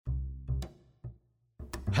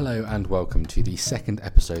Hello and welcome to the second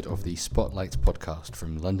episode of the Spotlight podcast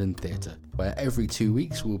from London Theatre, where every 2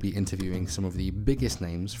 weeks we'll be interviewing some of the biggest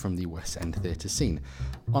names from the West End theatre scene.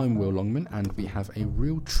 I'm Will Longman and we have a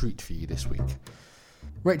real treat for you this week.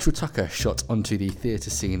 Rachel Tucker shot onto the theatre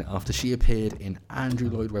scene after she appeared in Andrew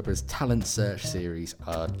Lloyd Webber's talent search series,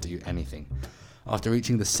 Do Anything. After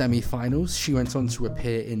reaching the semi-finals, she went on to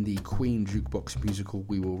appear in the Queen jukebox musical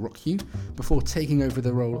We Will Rock You, before taking over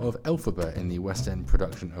the role of Elphaba in the West End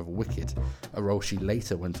production of Wicked, a role she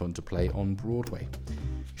later went on to play on Broadway.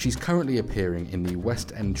 She's currently appearing in the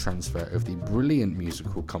West End transfer of the brilliant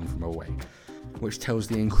musical Come From Away, which tells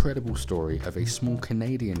the incredible story of a small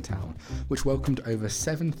Canadian town which welcomed over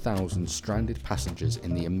 7,000 stranded passengers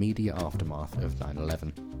in the immediate aftermath of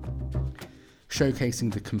 9/11.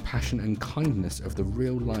 Showcasing the compassion and kindness of the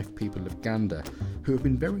real-life people of Gander, who have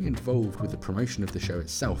been very involved with the promotion of the show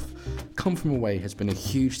itself, Come From Away has been a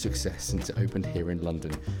huge success since it opened here in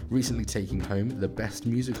London, recently taking home the Best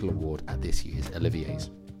Musical Award at this year's Olivier's.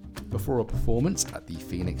 Before a performance at the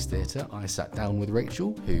Phoenix Theatre, I sat down with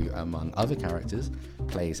Rachel, who, among other characters,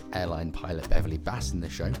 plays airline pilot Beverly Bass in the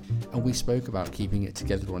show, and we spoke about keeping it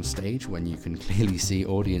together on stage when you can clearly see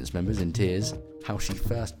audience members in tears, how she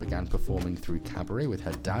first began performing through cabaret with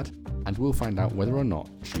her dad, and we'll find out whether or not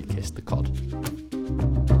she kissed the cod.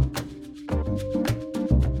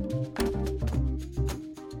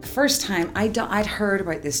 First time I'd heard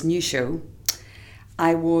about this new show,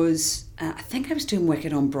 I think I was doing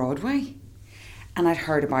Wicked on Broadway, and I'd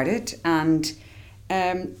heard about it, and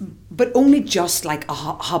but only just like a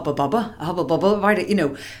hubba bubba about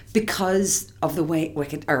it, because of the way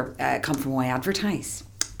Wicked or Come From Away advertise,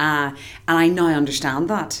 and I now understand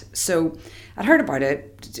that. So I'd heard about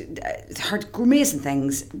it, heard amazing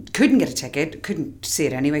things, couldn't get a ticket, couldn't see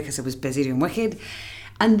it anyway because I was busy doing Wicked,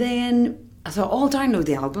 and then I thought, I'll download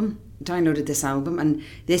the album. Downloaded this album and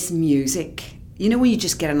this music. When you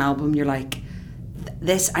just get an album, you're like,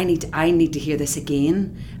 this, I need to hear this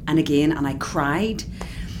again and again, and I cried.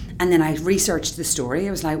 And then I researched the story.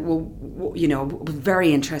 I was like, I was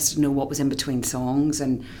very interested to know what was in between songs,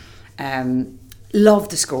 and loved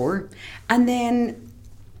the score. And then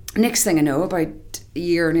next thing I know, about a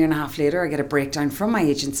year and a half later, I get a breakdown from my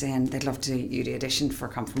agent saying they'd love you to audition for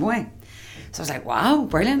Come From Away. So I was like, wow,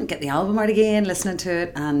 brilliant, get the album out again, listening to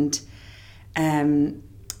it, and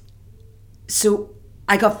so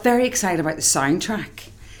I got very excited about the soundtrack,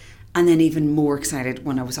 and then even more excited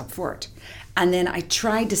when I was up for it. And then I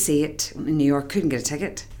tried to see it in New York, couldn't get a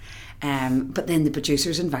ticket. But then the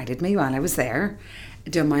producers invited me while I was there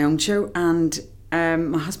doing my own show, and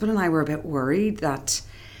my husband and I were a bit worried that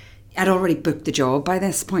I'd already booked the job by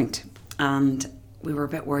this point, and we were a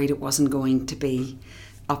bit worried it wasn't going to be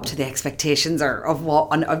up to the expectations or of what,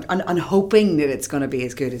 and hoping that it's going to be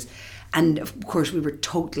as good as. And of course,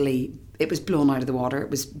 it was blown out of the water. It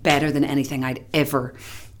was better than anything I'd ever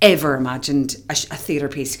imagined a theatre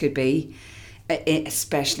piece could be,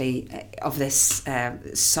 especially of this,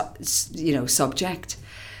 subject.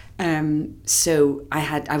 So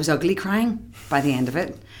I was ugly crying by the end of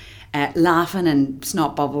it, laughing and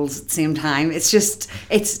snot bubbles at the same time.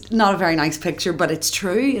 It's not a very nice picture, but it's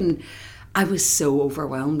true. And I was so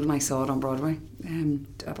overwhelmed when I saw it on Broadway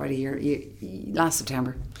about a year last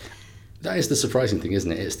September. That is the surprising thing,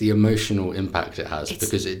 isn't it? It's the emotional impact it has,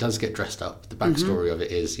 because it does get dressed up. The backstory of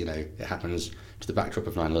it is, it happens to the backdrop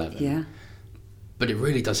of 9/11. Yeah. But it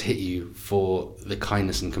really does hit you for the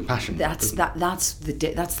kindness and compassion. That's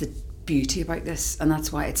the beauty about this, and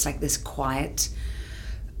that's why it's like this quiet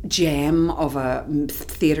gem of a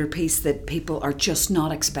theatre piece that people are just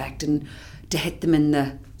not expecting to hit them in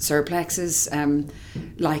the surplexes,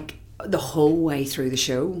 like the whole way through the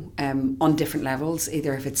show, on different levels.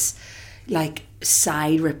 Either if it's like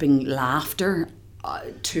side-ripping laughter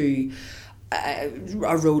to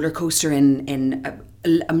a roller coaster in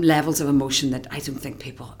levels of emotion that I don't think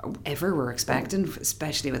people ever were expecting,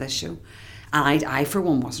 especially with this show. And I for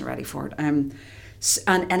one wasn't ready for it. And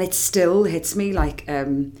it still hits me like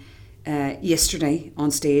yesterday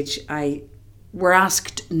on stage. We're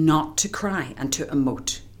asked not to cry and to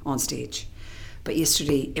emote on stage. But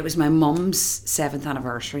yesterday, it was my mum's 7th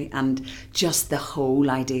anniversary, and just the whole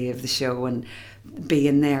idea of the show and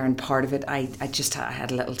being there and part of it, I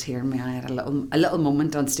had a little tear in my eye. I had a little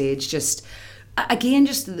moment on stage, just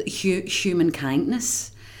the human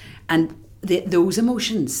kindness and those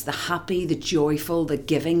emotions, the happy, the joyful, the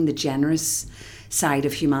giving, the generous side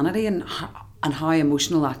of humanity, and how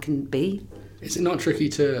emotional that can be. Is it not tricky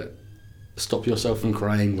to stop yourself from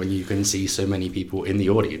crying when you can see so many people in the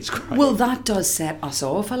audience crying? Well, that does set us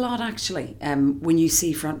off a lot, actually. When you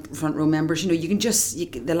see front row members, you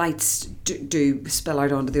can the lights do spill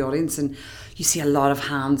out onto the audience, and you see a lot of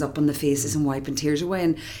hands up on the faces and wiping tears away,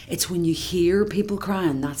 and it's when you hear people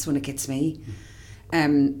crying, that's when it gets me.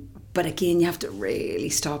 But again, you have to really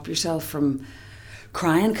stop yourself from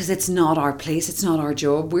crying, because it's not our place, it's not our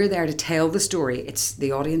job. We're there to tell the story. It's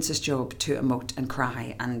the audience's job to emote and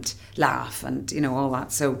cry and laugh and, all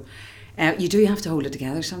that. So you do have to hold it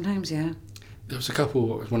together sometimes, yeah. There was a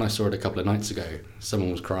couple, when I saw it a couple of nights ago,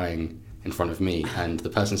 someone was crying in front of me, and the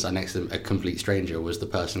person sat next to them, a complete stranger, was the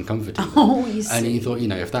person comforting them. Oh, you see. And you thought,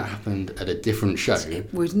 if that happened at a different show,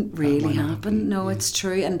 it wouldn't really happen. No, it's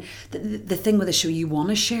true. And the thing with the show, you want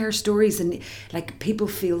to share stories, and like people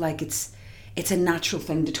feel like it's a natural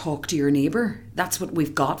thing to talk to your neighbour. That's what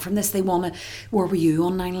we've got from this. They want to, where were you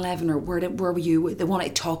on 9/11, or where were you? They want to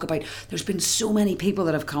talk about, there's been so many people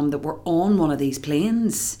that have come that were on one of these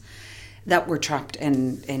planes that were trapped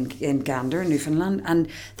in Gander, Newfoundland, and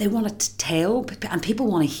they want to tell, and people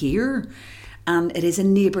want to hear. And it is a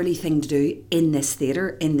neighbourly thing to do in this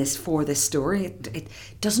theatre, for this story. It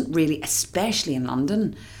doesn't really, especially in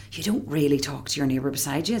London, you don't really talk to your neighbour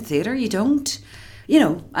beside you at theatre. You don't.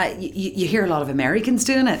 You hear a lot of Americans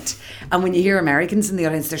doing it, and when you hear Americans in the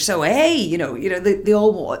audience, they're so they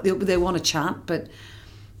want to chat, but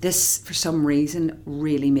this for some reason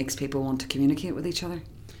really makes people want to communicate with each other.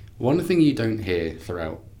 One thing you don't hear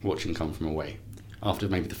throughout watching Come From Away, after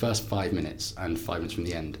maybe the first 5 minutes and 5 minutes from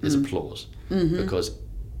the end, is applause, because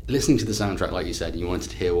listening to the soundtrack, like you said, you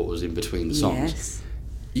wanted to hear what was in between the songs. Yes.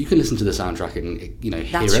 You can listen to the soundtrack and hear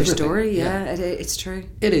everything. That's your story, yeah. It's true.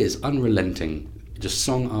 It is unrelenting. Just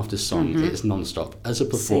song after song, it's non-stop. As a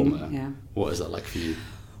performer, what is that like for you?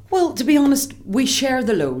 Well, to be honest, we share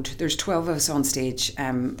the load. There's 12 of us on stage,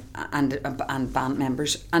 and band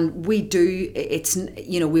members, and we do. It's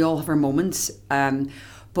we all have our moments,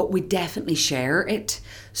 but we definitely share it.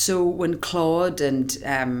 So when Claude and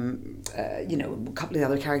a couple of the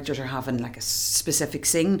other characters are having like a specific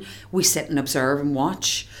scene, we sit and observe and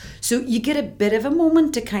watch. So you get a bit of a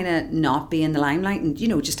moment to kind of not be in the limelight and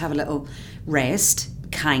just have a little rest,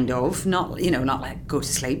 kind of, not like go to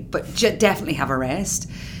sleep, but definitely have a rest.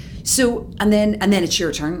 So and then it's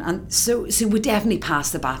your turn, and so we definitely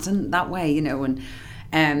pass the baton that way, and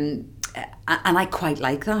I quite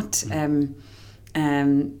like that.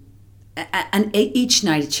 And each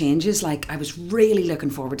night it changes. Like I was really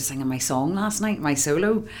looking forward to singing my song last night, my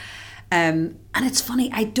solo. And it's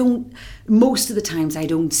funny, most of the times I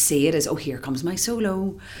don't see it as, oh, here comes my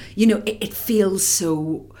solo. It feels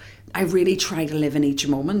so, I really try to live in each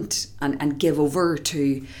moment and give over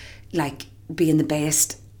to like being the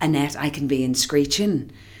best Annette I can be in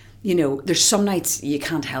screeching. There's some nights you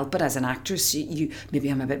can't help it as an actress. You maybe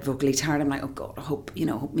I'm a bit vocally tired. I'm like, oh God, I hope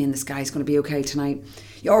me and this guy's going to be okay tonight,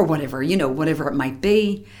 or whatever, whatever it might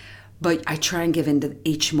be. But I try and give into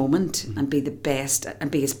each moment and be the best and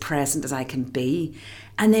be as present as I can be.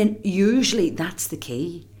 And then usually that's the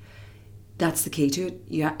key. That's the key to it.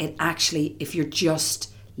 Yeah, it actually, if you're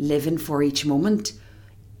just living for each moment,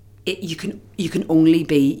 you can only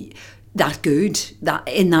be that good that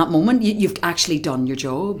in that moment you've actually done your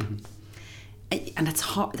job. And that's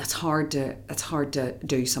hard to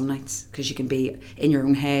do some nights, because you can be in your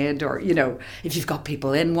own head, or if you've got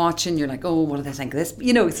people in watching, you're like, oh, what do they think of this,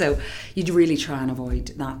 so you'd really try and avoid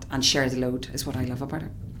that and share the load is what I love about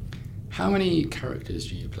it. How many characters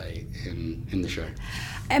do you play in the show?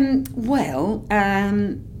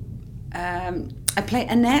 I play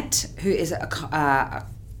Annette, who is a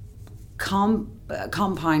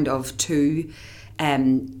compound of two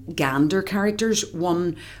Gander characters.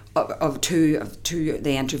 One of two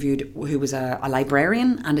they interviewed, who was a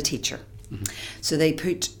librarian and a teacher. So they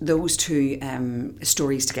put those two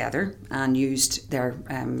stories together and used their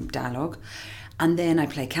dialogue. And then I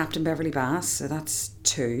play Captain Beverly Bass, so that's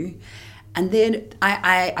two. And then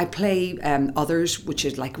I play others, which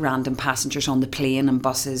is like random passengers on the plane and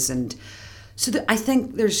buses. And so I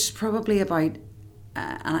think there's probably about,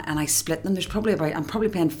 and I split them, I'm probably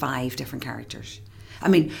playing 5 different characters. I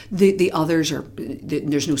mean, the others are,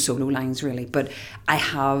 there's no solo lines really, but I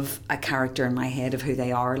have a character in my head of who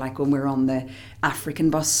they are. Like when we're on the African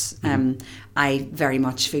bus, I very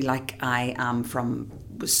much feel like I am from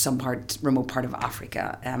some remote part of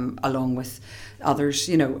Africa, along with others,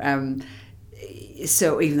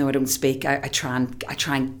 so even though I don't speak, I try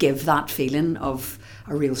and give that feeling of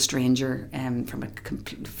a real stranger from a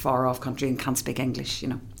far off country and can't speak English,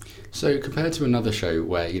 So compared to another show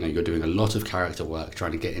where, you're doing a lot of character work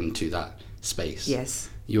trying to get into that space. Yes.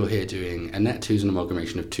 You're here doing Annette, who's an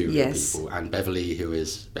amalgamation of two yes. people, and Beverly, who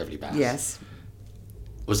is Beverly Bass. Yes.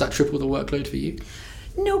 Was that triple the workload for you?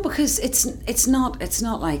 No, because it's not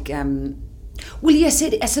like Well, yes,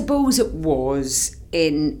 I suppose it was.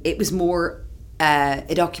 It was more.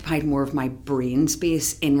 It occupied more of my brain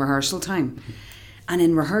space in rehearsal time, and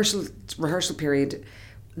in rehearsal period,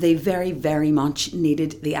 they very, very much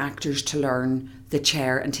needed the actors to learn the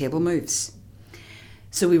chair and table moves.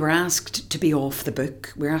 So we were asked to be off the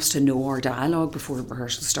book. We were asked to know our dialogue before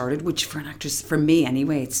rehearsal started, which for an actress, for me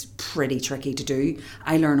anyway, it's pretty tricky to do.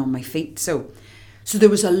 I learn on my feet. So there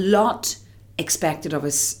was a lot expected of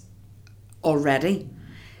us already.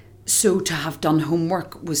 So to have done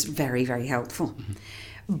homework was very, very helpful.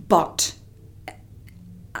 Mm-hmm. But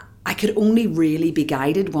I could only really be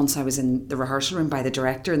guided once I was in the rehearsal room by the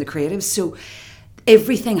director and the creatives. So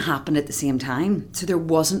everything happened at the same time. So there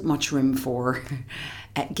wasn't much room for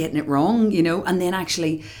getting it wrong, And then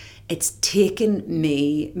actually it's taken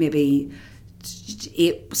me maybe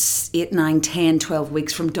 8, 9, 10, 12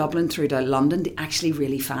 weeks from Dublin through to London to actually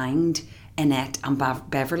really find Annette and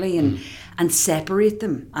Beverly and separate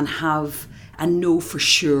them and know for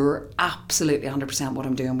sure absolutely 100% what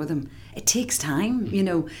I'm doing with them. It takes time,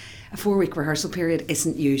 A 4-week rehearsal period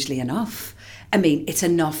isn't usually enough. I mean, it's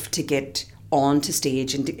enough to get onto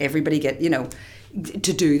stage and to everybody get,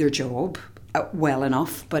 to do their job well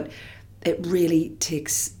enough, but it really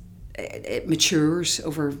takes, it matures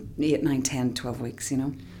over 8, 9, 10, 12 weeks,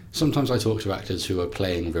 Sometimes I talk to actors who are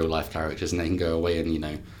playing real life characters and they can go away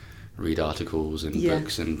and, read articles and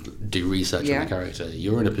books and do research on the character.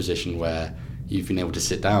 You're in a position where you've been able to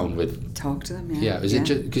sit down with... Talk to them, Yeah, is it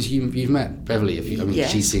just... Because you've met Beverly,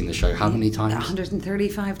 she's seen the show how many times?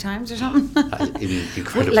 135 times or something.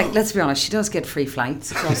 Incredible. Like, let's be honest, she does get free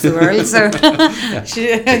flights across the world, so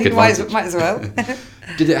she might as well.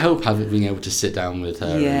 Did it help being able to sit down with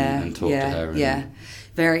her and talk to her? Yeah,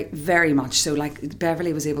 very, very much so. Like,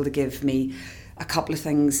 Beverly was able to give me a couple of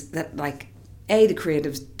things that, like, the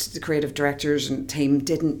creative directors and team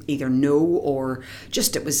didn't either know, or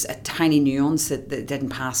just it was a tiny nuance that didn't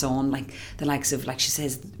pass on, like the likes of, like she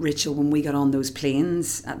says, Rachel, when we got on those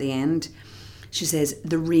planes at the end, she says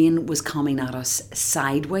the rain was coming at us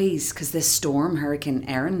sideways because this storm, Hurricane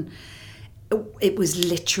Erin, it was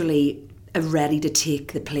literally ready to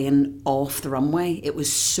take the plane off the runway. It was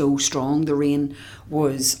so strong. The rain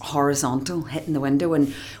was horizontal, hitting the window,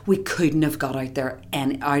 and we couldn't have got out there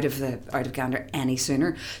and out of Gander any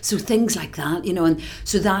sooner. So things like that, and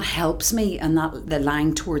so that helps me. And that the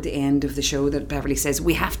line toward the end of the show that Beverly says,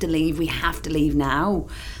 we have to leave now.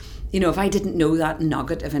 If I didn't know that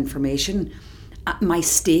nugget of information, my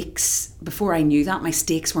stakes, before I knew that, my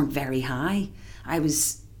stakes weren't very high.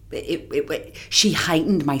 She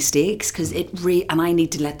heightened my stakes because and I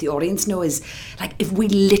need to let the audience know is like, if we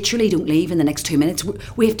literally don't leave in the next 2 minutes,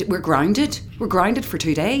 we're grounded. We're grounded for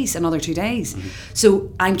 2 days, another 2 days. Mm-hmm.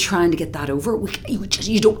 So I'm trying to get that over.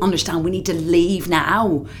 You don't understand. We need to leave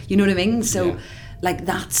now. You know what I mean? So, like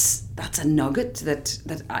that's a nugget that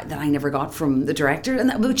I never got from the director,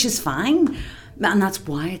 and which is fine. And that's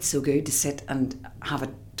why it's so good to sit and have a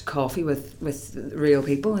coffee with real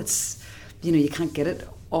people. It's you can't get it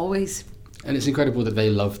always. And it's incredible that they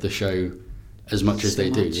love the show as much as they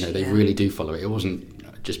do. They really do follow it. It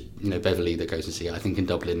wasn't just Beverly that goes to see it. I think in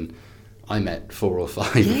Dublin I met 4 or 5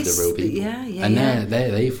 of the real people. And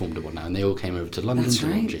they formed a one now, and they all came over to London. That's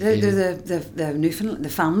right. The Newfoundland, the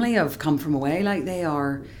family have come from away. Like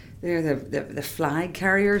they're the flag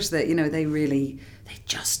carriers that they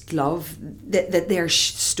just love that their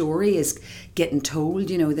story is getting told.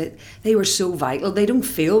 That they were so vital. They don't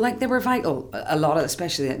feel like they were vital. A lot of,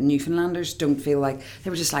 especially the Newfoundlanders, don't feel like they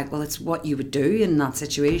were just like, well, it's what you would do in that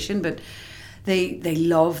situation. But they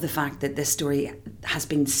love the fact that this story has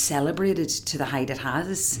been celebrated to the height it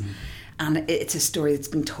has, and it's a story that's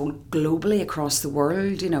been told globally across the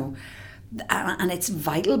world. And it's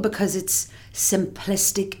vital because it's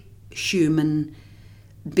simplistic, human,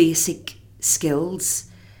 basic skills,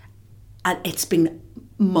 and it's been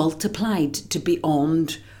multiplied to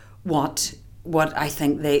beyond what I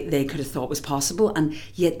think they could have thought was possible, and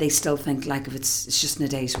yet they still think like if it's just in a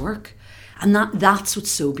day's work. And that's what's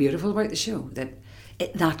so beautiful about the show,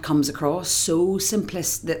 that comes across so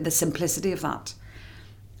the simplicity of that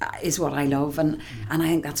is what I love, and I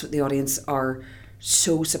think that's what the audience are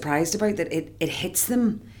so surprised about, that it hits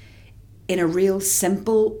them in a real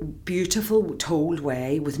simple, beautiful, told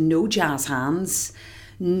way, with no jazz hands,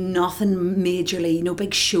 nothing majorly, no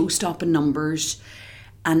big show-stopping numbers,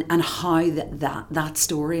 and how that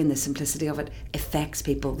story and the simplicity of it affects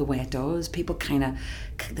people the way it does. People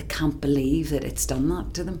they can't believe that it's done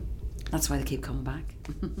that to them. That's why they keep coming back.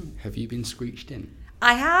 Have you been screeched in?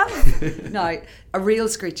 I have. Now, a real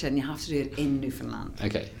screech-in, you have to do it in Newfoundland.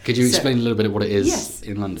 Okay. Could you explain a little bit of what it is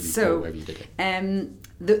in London so, or wherever you did it?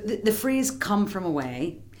 The phrase "come from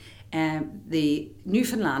away," the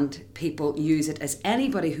Newfoundland people use it as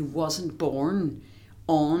anybody who wasn't born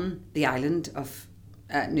on the island of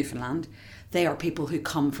Newfoundland. They are people who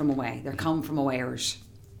come from away. They're come from awayers.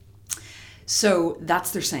 So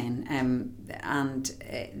that's their saying. And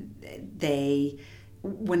they,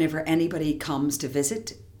 whenever anybody comes to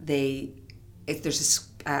visit, there's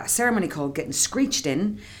a ceremony called getting screeched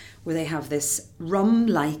in, where they have this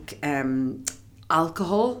rum-like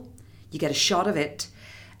alcohol. You get a shot of it,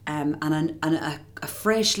 and a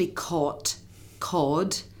freshly caught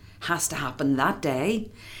cod has to happen that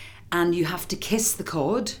day, and you have to kiss the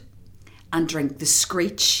cod and drink the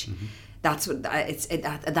screech. Mm-hmm. That's what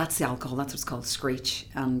that's the alcohol. That's what's called screech,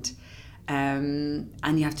 and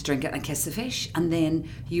you have to drink it and kiss the fish, and then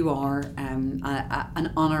you are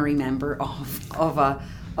an honorary member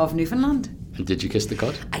of Newfoundland. And did you kiss the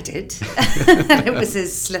cod? I did. It was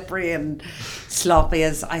as slippery and sloppy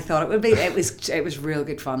as I thought it would be. It was real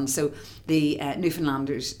good fun. So the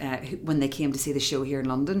Newfoundlanders, when they came to see the show here in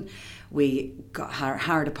London, we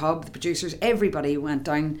hired a pub. The producers, everybody went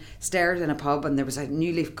downstairs in a pub, and there was a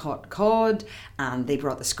newly caught cod, and they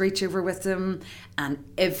brought the screech over with them, and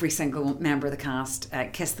every single member of the cast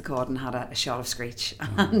kissed the cod and had a shot of screech.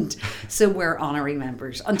 And so we're honorary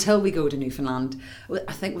members until we go to Newfoundland.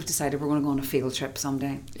 I think we've decided we're going to go on a field trip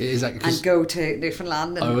someday. Is that and go to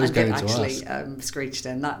Newfoundland and get actually screeched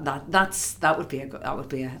in. That would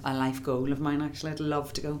be a life goal of mine. Actually, I'd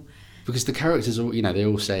love to go. Because the characters, they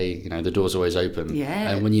all say, the door's always open.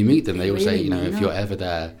 Yeah. And when you meet them, they all really say, if you're ever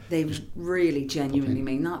there... They really genuinely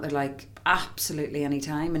mean that. They're like, absolutely any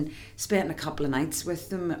time. And spent a couple of nights with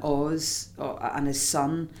them, Oz and his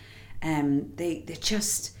son. They've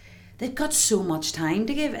got so much time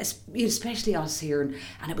to give, especially us here.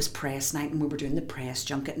 And it was press night, and we were doing the press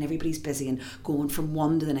junket, and everybody's busy and going from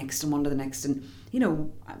one to the next and one to the next. And,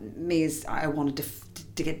 I wanted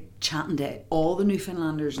to get chatting to all the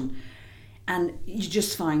Newfoundlanders, and you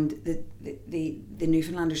just find that the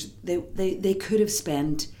Newfoundlanders, they could have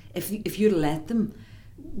spent, if you'd let them,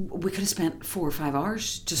 we could have spent 4 or 5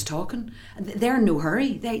 hours just talking. They're in no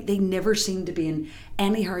hurry. They never seem to be in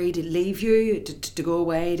any hurry to leave you, to go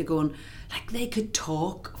away, to go and, like, they could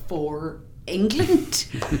talk for England.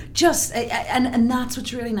 Just, and that's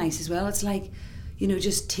what's really nice as well. It's like,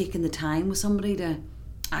 just taking the time with somebody to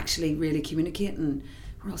actually really communicate. And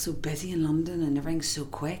we're all so busy in London, and everything's so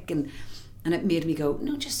quick, and it made me go,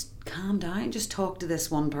 no, just calm down, just talk to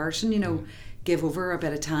this one person, give over a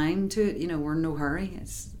bit of time to it, we're in no hurry.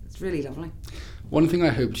 It's really lovely. One thing I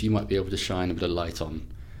hoped you might be able to shine a bit of light on,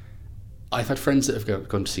 I've had friends that have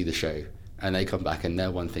gone to see the show, and they come back and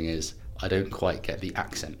their one thing is, I don't quite get the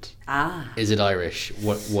accent. Is it Irish?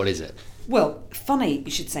 What is it? Well, funny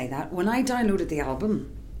you should say that. When I downloaded the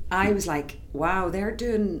album, I was like, wow, they're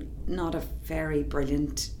doing not a very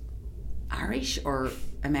brilliant Irish or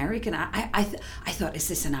American. I thought, is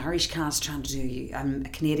this an Irish cast trying to do a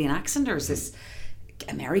Canadian accent, or is this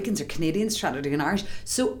Americans or Canadians trying to do an Irish?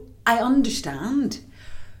 So I understand,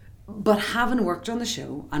 but having worked on the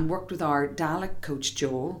show and worked with our dialect coach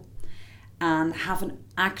Joel, and having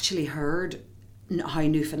actually heard how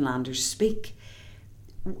Newfoundlanders speak,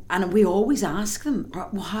 and we always ask them,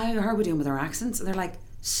 well, how are we doing with our accents? And they're like,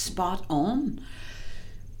 spot on.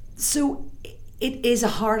 So it is a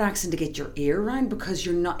hard accent to get your ear around, because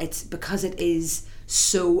it's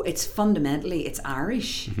fundamentally, it's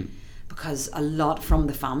Irish. Mm-hmm. Because a lot from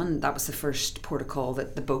the famine, that was the first port of call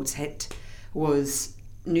that the boats hit, was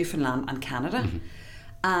Newfoundland and Canada.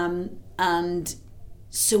 Mm-hmm. And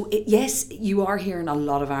so, yes, you are hearing a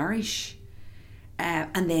lot of Irish,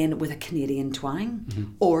 and then with a Canadian twang,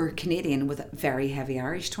 mm-hmm. or Canadian with a very heavy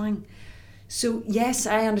Irish twang. So yes,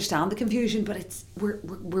 I understand the confusion, but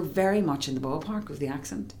we're very much in the ballpark of the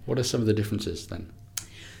accent. What are some of the differences then?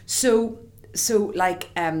 So what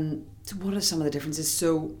are some of the differences?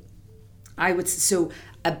 So about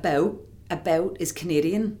is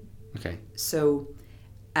Canadian. Okay. So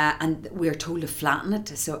and we're told to flatten it.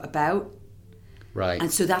 So about. Right.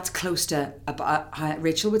 And so that's close to about how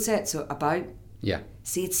Rachel would say it. So about. Yeah.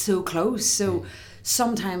 See, it's so close. So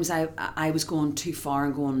sometimes I was going too far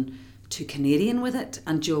and going too Canadian with it,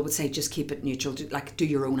 and Joel would say, just keep it neutral, do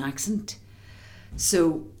your own accent.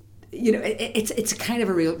 So it's a kind of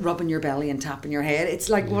a real rubbing your belly and tapping your head. It's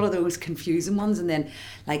like one of those confusing ones. And then,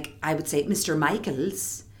 like, I would say Mr.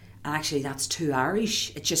 Michaels, and actually that's too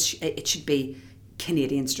Irish. It should be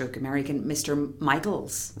Canadian stroke American, Mr.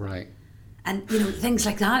 Michaels. Right. And things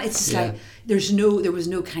like that. It's just like there's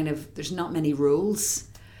not many rules.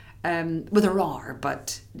 Well, there are,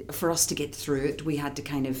 but for us to get through it, we had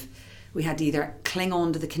to either cling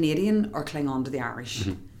on to the Canadian or cling on to the Irish.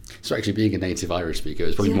 Mm-hmm. So actually, being a native Irish speaker, it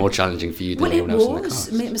was probably more challenging for you than anyone else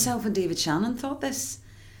in the cast. Myself and David Shannon thought this.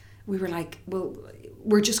 We were like, well,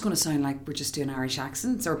 we're just going to sound like we're just doing Irish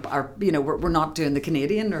accents, or we're not doing the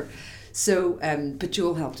Canadian, or so. But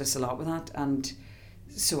Joel helped us a lot with that, and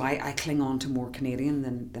so I cling on to more Canadian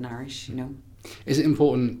than Irish, Is it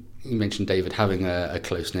important, you mentioned David, having a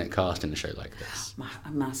close-knit cast in a show like this?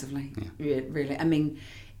 Massively. Yeah. Really. I mean,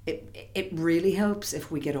 it really helps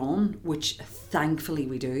if we get on, which thankfully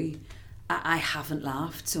we do. I haven't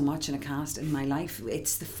laughed so much in a cast in my life.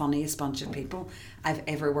 It's the funniest bunch of people I've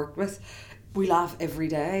ever worked with. We laugh every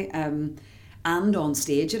day. And on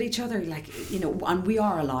stage at each other, and we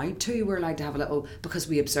are allowed to. We're allowed to have a little, because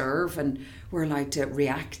we observe, and we're allowed to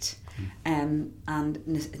react. And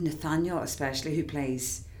Nathaniel, especially, who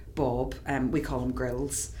plays Bob, we call him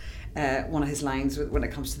Grills. One of his lines when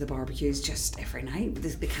it comes to the barbecues, just every night,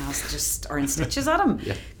 the cast just are in stitches at him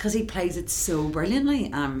because he plays it so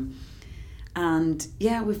brilliantly. And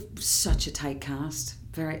yeah, we've such a tight cast.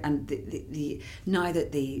 And the now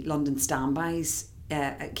that the London standbys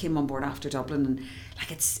came on board after Dublin, and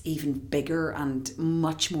it's even bigger and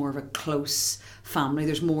much more of a close family.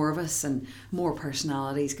 There's more of us and more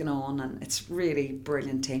personalities going on, and it's really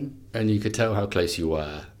brilliant team. And you could tell how close you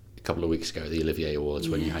were a couple of weeks ago at the Olivier Awards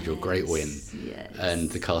when you had your great win, and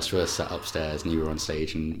the cast were sat upstairs and you were on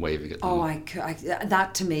stage and waving at them.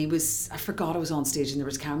 That to me was, I forgot I was on stage and there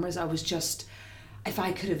was cameras. I was just, if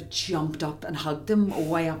I could have jumped up and hugged them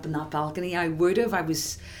way up in that balcony, I would have.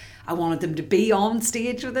 I wanted them to be on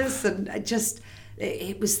stage with us, and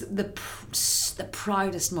it was the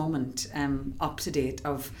proudest moment up to date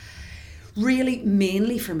of really,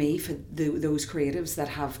 mainly for me, for those creatives that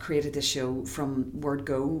have created this show from word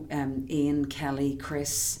go. Ian, Kelly,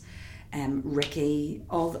 Chris, Ricky,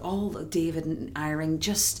 all David and Iring,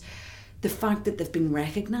 just the fact that they've been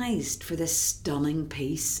recognised for this stunning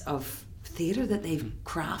piece of theatre that they've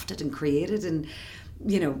crafted and created. And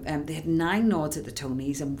they had 9 nods at the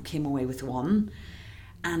Tonys and came away with 1.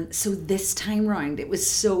 And so this time round, it was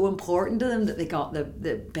so important to them that they got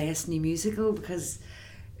the best new musical, because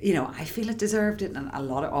I feel it deserved it, and a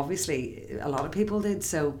lot of people did.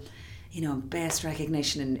 So best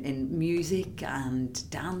recognition in music and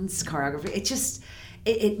dance choreography.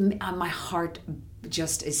 My heart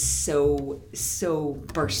just is so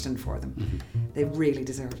bursting for them. Mm-hmm. They really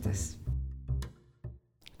deserve this.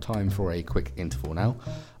 Time for a quick interval now.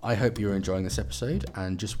 I hope you're enjoying this episode,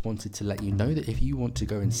 and just wanted to let you know that if you want to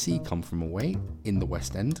go and see Come From Away in the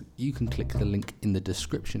West End, you can click the link in the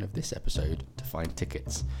description of this episode to find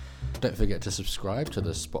tickets. Don't forget to subscribe to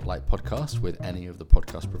the Spotlight podcast with any of the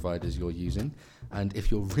podcast providers you're using, and if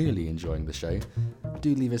you're really enjoying the show,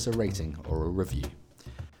 do leave us a rating or a review.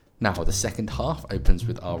 Now, the second half opens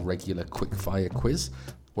with our regular quickfire quiz,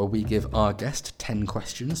 where we give our guest 10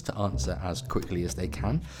 questions to answer as quickly as they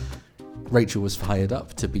can. Rachel was fired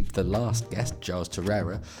up to beat the last guest, Giles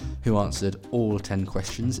Torreira, who answered all 10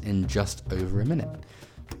 questions in just over a minute.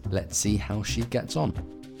 Let's see how she gets on.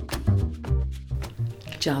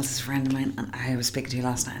 Giles is a friend of mine, and I was speaking to you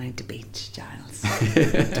last night. I need to beat Giles.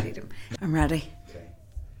 I'm ready. Okay.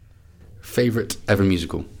 Favourite ever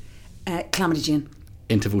musical? Calamity Jane.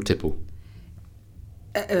 Interval tipple?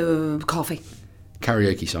 Coffee.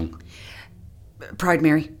 Karaoke song? Proud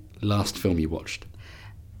Mary. Last film you watched?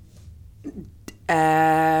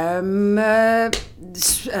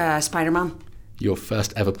 Spider-Man. Your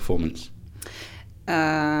first ever performance?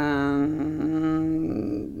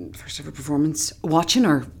 First ever performance. Watching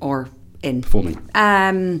or in? Performing.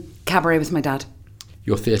 Cabaret with my dad.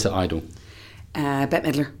 Your theatre idol? Bette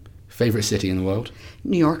Midler. Favourite city in the world?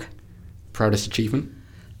 New York. Proudest achievement?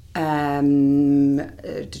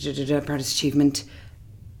 Proudest achievement,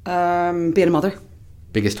 being a mother.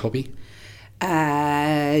 Biggest hobby?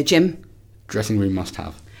 Gym. Dressing room must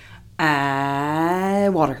have?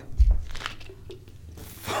 Water.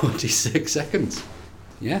 46 seconds.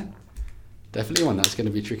 Yeah, definitely one that's going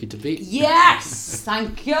to be tricky to beat. Yes,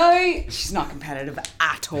 thank you. She's not competitive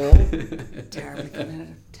at all. Terribly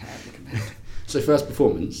competitive. So first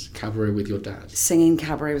performance, cabaret with your dad? Singing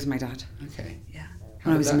cabaret with my dad. Okay. Yeah.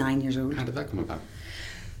 When I was 9 years old. How did that come about?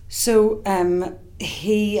 So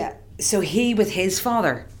he with his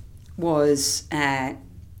father was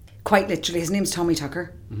quite literally, his name's Tommy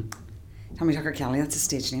Tucker. Mm-hmm. Tommy Tucker Kelly, that's his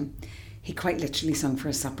stage name. He quite literally sung for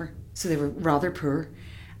his supper. So they were rather poor.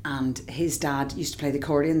 and his dad used to play the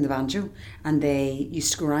accordion and the banjo, and they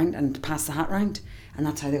used to go around and pass the hat round, and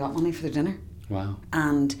that's how they got money for their dinner. Wow.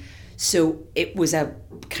 And so it was a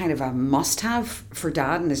kind of a must-have for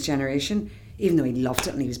Dad and his generation, even though he loved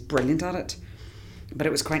it and he was brilliant at it. But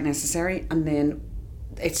it was quite necessary. And then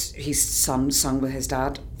he's sung with his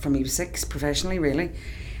dad from he was 6 professionally, really.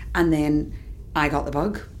 And then I got the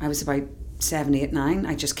bug. I was about 7, 8, 9.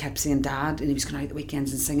 I just kept seeing Dad, and he was going out the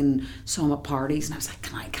weekends and singing, saw him at parties, and I was like,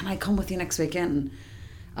 can I come with you next weekend?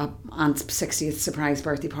 And Aunt's 60th surprise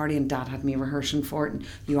birthday party, and Dad had me rehearsing for it, and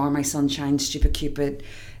You Are My Sunshine, Stupid Cupid,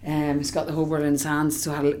 he's got the whole world in his hands,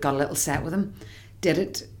 so I got a little set with him, did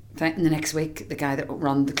it. And the next week, the guy that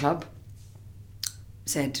ran the club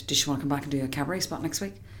said, does she want to come back and do a cabaret spot next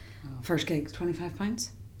week? Oh. First gig, £25.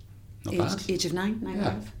 Not bad. Age of 9, 9,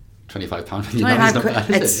 yeah. 5. £25 when you're not bad,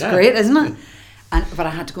 it's great, isn't it? But I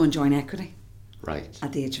had to go and join Equity. Right.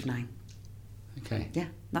 At the age of 9. Okay. Yeah,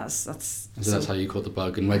 that's. So that's how you caught the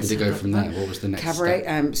bug, and where did it go from there? What was the next cabaret?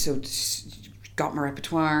 Step? So got my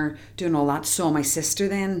repertoire, doing all that. Saw my sister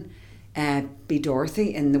then be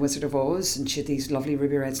Dorothy in The Wizard of Oz, and she had these lovely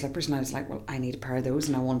ruby red slippers, and I was like, well, I need a pair of those,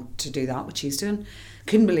 and I want to do that, what she's doing.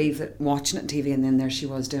 Couldn't believe that, watching it on TV, and then there she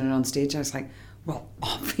was doing it on stage. I was like, well,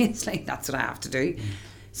 obviously that's what I have to do.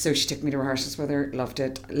 So she took me to rehearsals with her, loved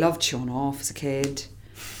it. Loved showing off as a kid,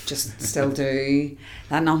 just still do.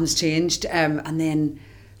 That nothing's changed. And then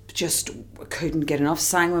just couldn't get enough.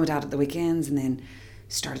 Sang with my dad at the weekends, and then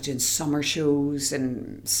started doing summer shows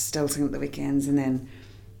and still singing at the weekends, and then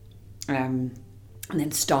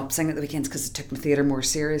stopped singing at the weekends because I took my theatre more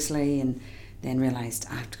seriously, and then realised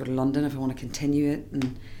I have to go to London if I want to continue it.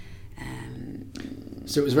 And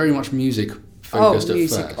so it was very much music focused at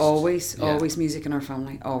music, first. always music in our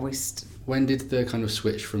family, always. When did the kind of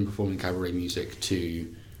switch from performing cabaret music to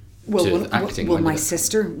acting? Well, my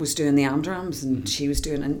sister was doing the Amdrams, and she was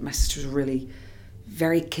doing, and my sister was a really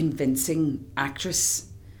very convincing actress.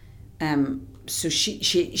 So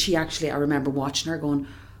she actually, I remember watching her going,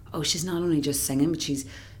 oh, she's not only just singing, but she's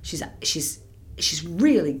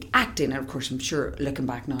really acting. And of course, I'm sure, looking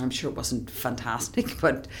back now, I'm sure it wasn't fantastic,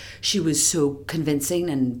 but she was so convincing.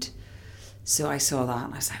 And so I saw that,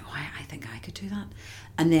 and I was like, oh, I think I could do that.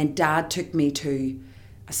 And then Dad took me to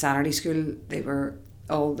a Saturday school. They were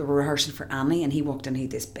rehearsing for Annie, and he walked in, he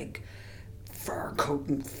had this big fur coat,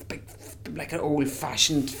 and big, like an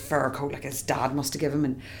old-fashioned fur coat, like his dad must have given him,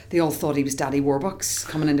 and they all thought he was Daddy Warbucks,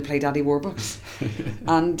 coming in to play Daddy Warbucks.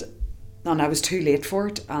 and I was too late for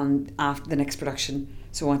it, and after the next production,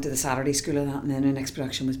 so I went to the Saturday school of that, and then the next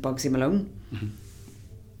production was Bugsy Malone. Mm-hmm.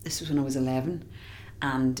 This was when I was 11,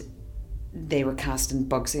 and they were casting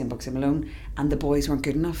Bugsy and Bugsy Malone, and the boys weren't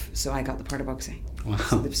good enough, so I got the part of Bugsy. Wow.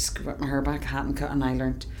 So they got my hair back, hat and cut, and I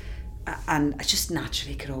learnt, and I just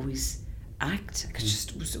naturally could always act. I could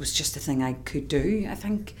it was just a thing I could do. I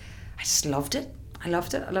think I just loved it. I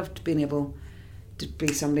loved being able to be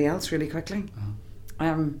somebody else really quickly.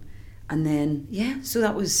 Uh-huh. And then so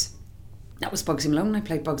that was Bugsy Malone. I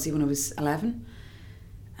played Bugsy when I was 11.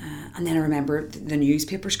 And then I remember the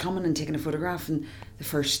newspapers coming and taking a photograph, and the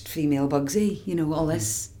first female Bugsy, all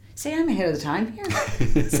this. Say, I'm ahead of the time here.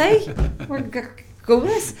 Say, we're go with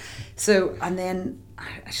this. So, and then I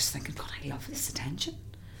was just thinking, God, I love this attention.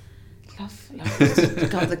 Love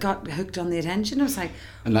it. God, they got hooked on the attention. I was like,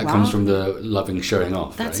 and that comes from the loving showing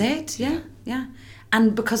off. That's right? it, yeah.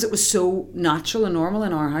 And because it was so natural and normal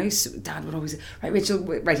in our house, Dad would always say, right, Rachel,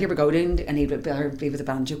 right, here we go, and he'd be with the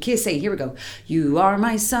banjo. Casey, here we go. You are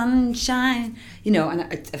my sunshine.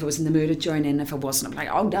 And if I was in the mood, I'd join in. If I wasn't, I'm like,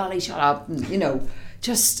 oh, Dolly, shut up. And,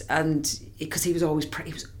 and because he was always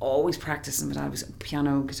practicing. But I was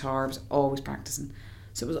piano, guitar, I was always practicing.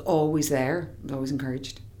 So it was always there. I was always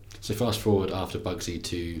encouraged. So fast forward after Bugsy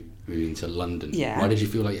to moving to London. Yeah. Why did you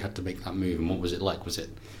feel like you had to make that move, and what was it like? Was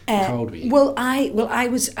it how old were you? Well,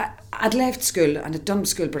 I'd left school and had done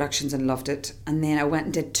school productions and loved it, and then I went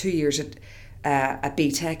and did 2 years at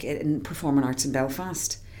BTEC in Performing Arts in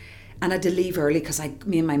Belfast, and I had to leave early because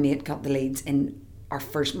me and my mate got the leads in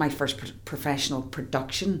my first professional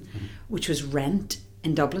production, mm-hmm. which was Rent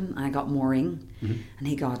in Dublin, and I got Maureen, mm-hmm. and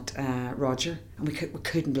he got Roger, and we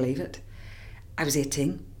couldn't believe it. I was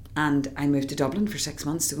 18. And I moved to Dublin for 6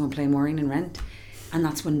 months to go and play Maureen in Rent. And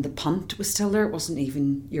that's when the punt was still there. It wasn't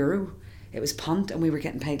even euro. It was punt. And we were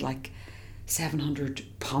getting paid like 700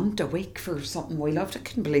 punt a week for something we loved. I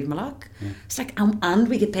couldn't believe my luck. Yeah. It's like, and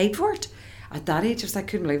we get paid for it. At that age, I was like,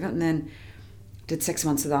 couldn't believe it. And then did 6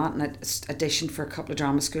 months of that, and I auditioned for a couple of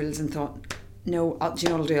drama schools and thought, no, do you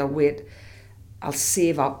know what I'll do? I'll wait. I'll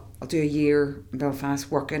save up. I'll do a year in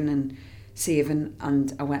Belfast working and saving,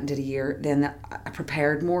 and I went and did a year. Then I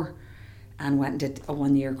prepared more, and went and did a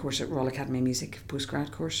 1-year course at Royal Academy of Music,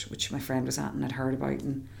 postgrad course, which my friend was at and I'd heard about,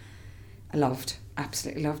 and I loved,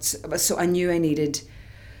 absolutely loved. So I knew I needed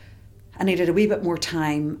a wee bit more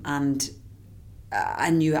time, and I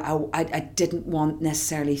knew I didn't want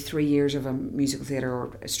necessarily 3 years of a musical theatre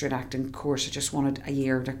or a straight acting course. I just wanted a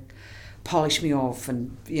year to polish me off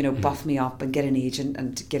and, you know, buff me up and get an agent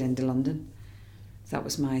and get into London. That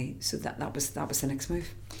was that was the next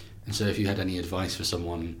move. And so if you had any advice for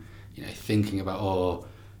someone, you know, thinking about,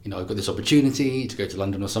 you know, I've got this opportunity to go to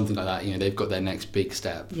London or something like that, you know, they've got their next big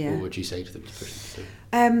step, what would you say to them to push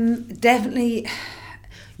them to? Definitely,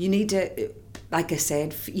 you need to, like I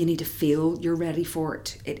said, you need to feel you're ready for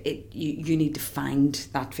it. You need to find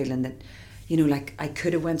that feeling that, you know, like I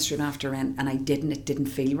could have went straight after Rent and I didn't. It didn't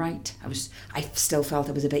feel right. I still felt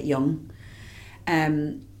I was a bit young.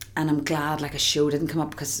 And I'm glad like a show didn't come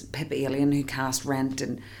up, because Pippa Alien, who cast Rent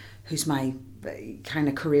and who's my kind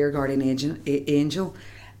of career guardian angel,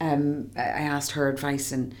 I asked her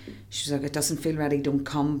advice and she was like, it doesn't feel ready, don't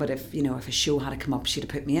come. But if a show had to come up, she'd have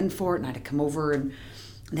put me in for it and I'd have come over, and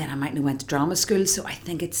then I mightn't have went to drama school. So I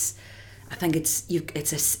think it's an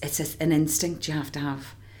instinct you have to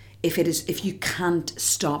have. If you can't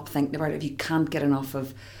stop thinking about it, if you can't get enough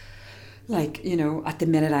of, like, you know, at the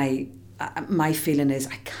minute my feeling is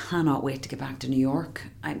I cannot wait to get back to New York.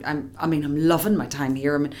 I'm loving my time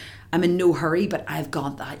here. I'm in no hurry, but I've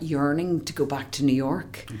got that yearning to go back to New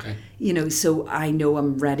York. Okay. You know, so I know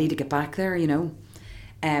I'm ready to get back there, you know.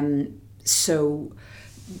 So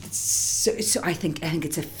I think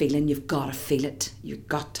it's a feeling. You've got to feel it. Your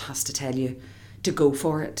gut has to tell you to go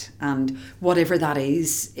for it, and whatever that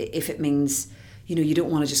is, if it means, you know, you don't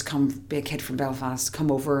want to just be a kid from Belfast,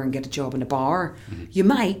 come over and get a job in a bar. Mm-hmm. You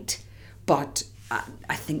might, but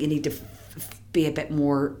I think you need to be a bit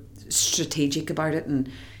more strategic about it,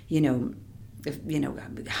 and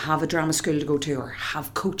have a drama school to go to, or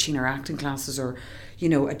have coaching or acting classes, or, you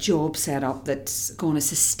know, a job set up that's going to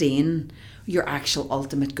sustain your actual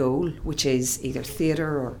ultimate goal, which is either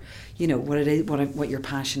theatre or, you know, what it is, what your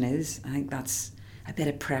passion is. I think that's a bit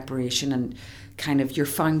of preparation, and kind of your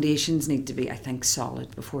foundations need to be, I think,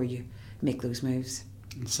 solid before you make those moves.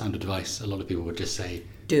 Sound advice. A lot of people would just say,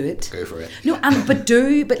 do it, go for it. No,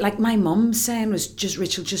 but like my mum's saying was, just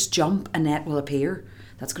Rachel, just jump, a net will appear.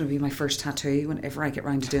 That's going to be my first tattoo whenever I get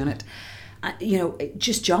round to doing it. You know,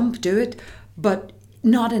 just jump, do it, but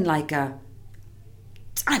not in like I'm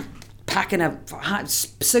packing a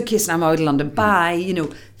suitcase and I'm out of London. Bye. You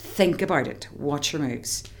know, think about it. Watch your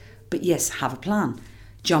moves. But yes, have a plan.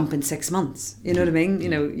 Jump in 6 months. You know what I mean? You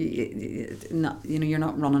know, you're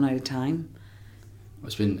not running out of time. Well,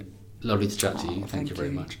 it's been lovely to chat to you. Thank you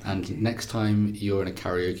very much. And next time you're in a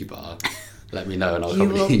karaoke bar, let me know and I'll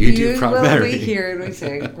come and you do Proud Mary. You will be hearing me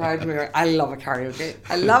sing Proud Mary. I love a karaoke.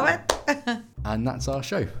 I love it. And that's our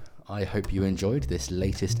show. I hope you enjoyed this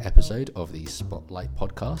latest episode of the Spotlight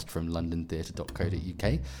podcast from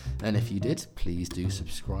londontheatre.co.uk, and if you did, please do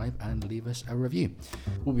subscribe and leave us a review.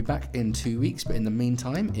 We'll be back in 2 weeks, but in the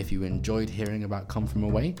meantime, if you enjoyed hearing about Come From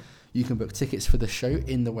Away, you can book tickets for the show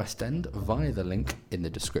in the West End via the link in the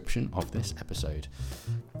description of this episode.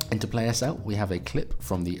 And to play us out, we have a clip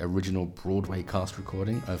from the original Broadway cast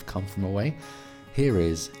recording of Come From Away. Here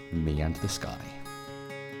is Me and the Sky.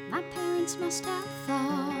 My parents must have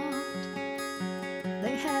thought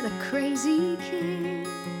they had a crazy kid,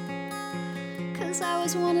 'cause I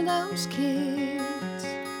was one of those kids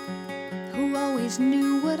who always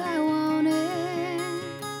knew what I wanted.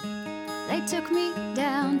 They took me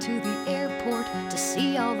down to the airport to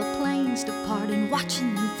see all the planes depart, and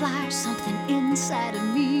watching them fly, something inside of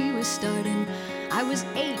me was starting. I was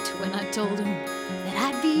 8 when I told them that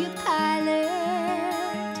I'd be a pilot,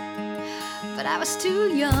 but I was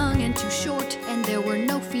too young and too short, and there were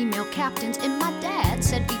no female captains. And my dad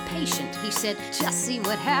said, be patient, he said, just see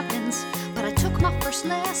what happens. But I took my first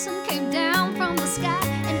lesson, came down from the sky,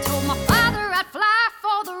 and told my father I'd fly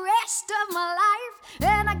for the rest of my life.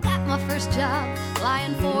 And I got my first job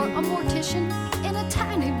flying for a mortician in a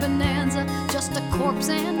tiny Bonanza, just a corpse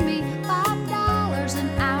and me, $5 an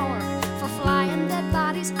hour for flying dead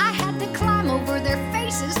bodies. I had to climb over their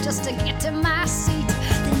faces just to get to my seat.